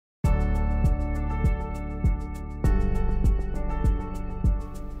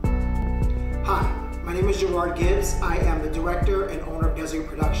name is Gerard Gibbs. I am the director and owner of Desert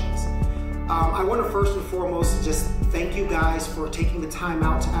Productions. I want to first and foremost just thank you guys for taking the time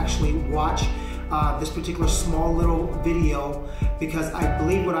out to actually watch this particular small little video, because I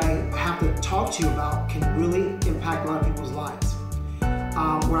believe what I have to talk to you about can really impact a lot of people's lives.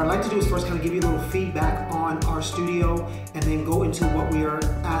 What I'd like to do is first kind of give you a little feedback on our studio and then go into what we are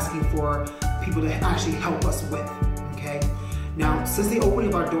asking for people to actually help us with, okay? Now, since the opening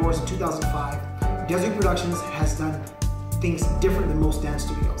of our doors in 2005, Desert Productions has done things different than most dance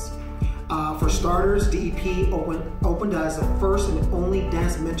studios. For starters, DEP opened as the first and only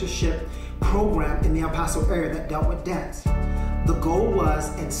dance mentorship program in the El Paso area that dealt with dance. The goal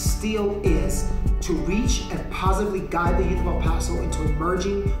was, and still is, to reach and positively guide the youth of El Paso into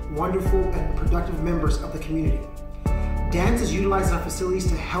emerging, wonderful, and productive members of the community. Dance is utilized in our facilities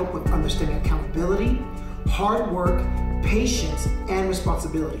to help with understanding accountability, hard work, patience, and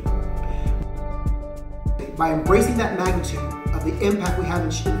responsibility. By embracing that magnitude of the impact we have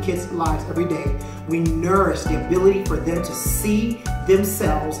in kids' lives every day, we nourish the ability for them to see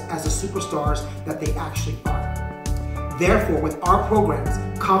themselves as the superstars that they actually are. Therefore, with our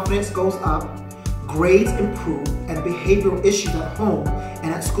programs, confidence goes up, grades improve, and behavioral issues at home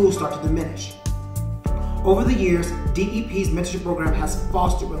and at school start to diminish. Over the years, DEP's mentorship program has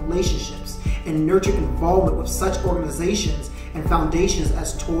fostered relationships and nurtured involvement with such organizations and foundations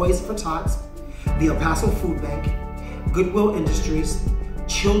as Toys for Tots, the El Paso Food Bank, Goodwill Industries,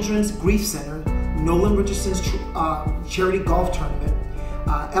 Children's Grief Center, Nolan Richardson's Charity Golf Tournament,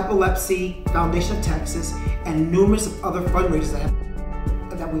 Epilepsy Foundation of Texas, and numerous of other fundraisers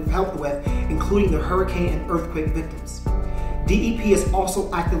that we've helped with, including the hurricane and earthquake victims. DEP is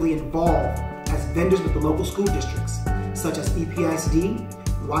also actively involved as vendors with the local school districts, such as EPISD,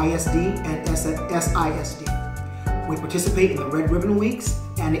 YSD, and SISD. We participate in the Red Ribbon Weeks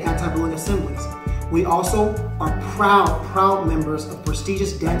and the Anti-Bullying Assemblies. We also are proud members of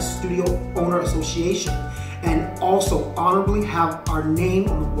prestigious Dance Studio Owner Association, and also honorably have our name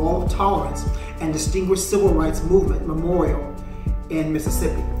on the Wall of Tolerance and Distinguished Civil Rights Movement Memorial in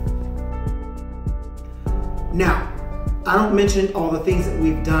Mississippi. Now, I don't mention all the things that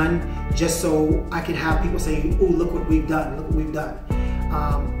we've done just so I can have people say, "Oh, look what we've done, look what we've done."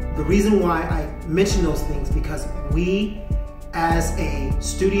 The reason why I mention those things, because we as a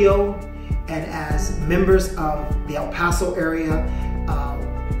studio and as members of the El Paso area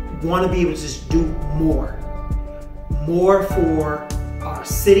want to be able to just do more for our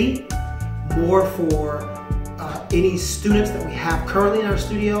city, more for any students that we have currently in our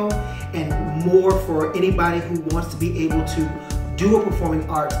studio, and more for anybody who wants to be able to do a performing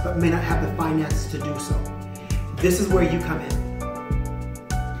arts but may not have the finances to do so. This is where you come in.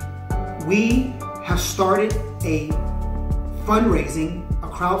 We have started a fundraising, a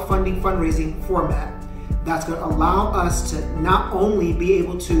crowdfunding fundraising format that's going to allow us to not only be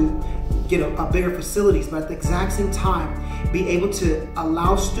able to get a bigger facilities, but at the exact same time be able to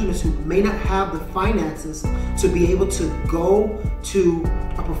allow students who may not have the finances to be able to go to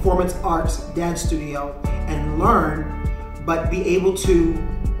a performance arts dance studio and learn, but be able to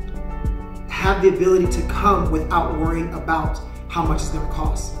have the ability to come without worrying about how much it's going to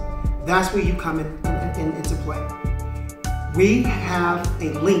cost. That's where you come into play. We have a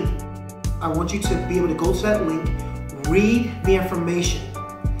link. I want you to be able to go to that link, read the information.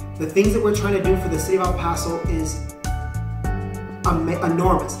 The things that we're trying to do for the city of El Paso is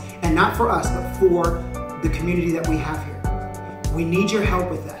enormous, and not for us, but for the community that we have here. We need your help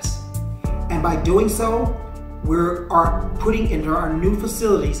with this, and by doing so, we are putting into our new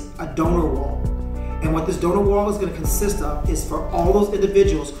facilities a donor wall. And what this donor wall is going to consist of is for all those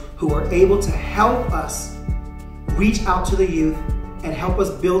individuals who are able to help us reach out to the youth and help us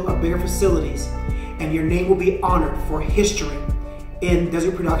build a bigger facilities, and your name will be honored for history in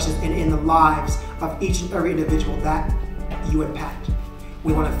Desert Productions and in the lives of each and every individual that you impact.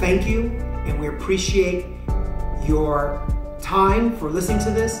 We want to thank you, and we appreciate your time for listening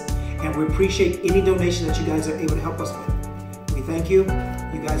to this, and we appreciate any donation that you guys are able to help us with. We thank you.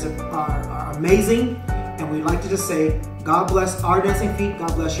 You guys are amazing, and we'd like to just say, God bless our dancing feet,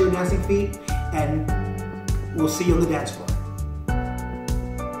 God bless your dancing feet, and we'll see you on the dance floor.